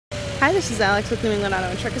Hi, this is Alex with New England Auto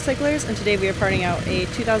and Truck Recyclers, and today we are parting out a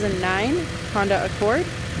 2009 Honda Accord,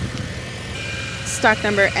 stock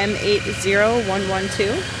number M80112.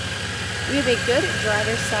 We have a good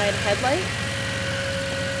driver's side headlight.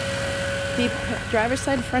 The driver's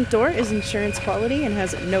side front door is insurance quality and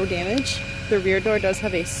has no damage. The rear door does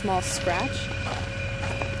have a small scratch.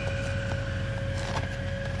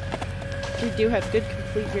 We do have good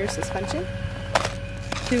complete rear suspension,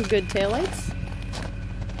 two good taillights.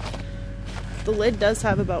 The lid does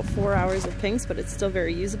have about 4 hours of pings, but it's still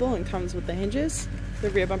very usable and comes with the hinges.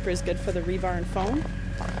 The rear bumper is good for the rebar and foam.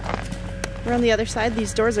 We're on the other side.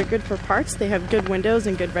 These doors are good for parts. They have good windows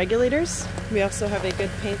and good regulators. We also have a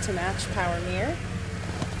good paint to match power mirror.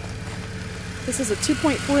 This is a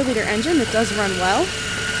 2.4 liter engine that does run well.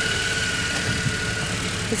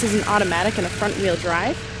 This is an automatic and a front wheel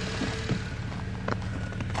drive.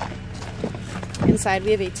 Inside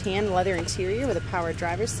we have a tan leather interior with a power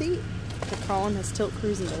driver's seat. The column has tilt,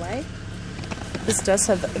 cruise, and delay. This does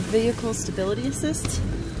have vehicle stability assist.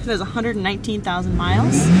 It has 119,000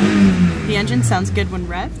 miles. The engine sounds good when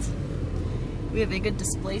revved. We have a good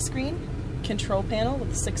display screen, control panel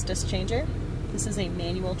with a 6-disc changer. This is a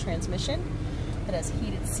manual transmission. It has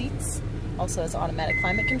heated seats, also has automatic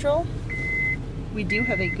climate control. We do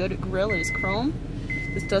have a good grille. It is chrome.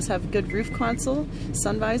 This does have good roof console,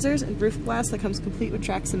 sun visors, and roof glass that comes complete with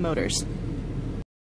tracks and motors.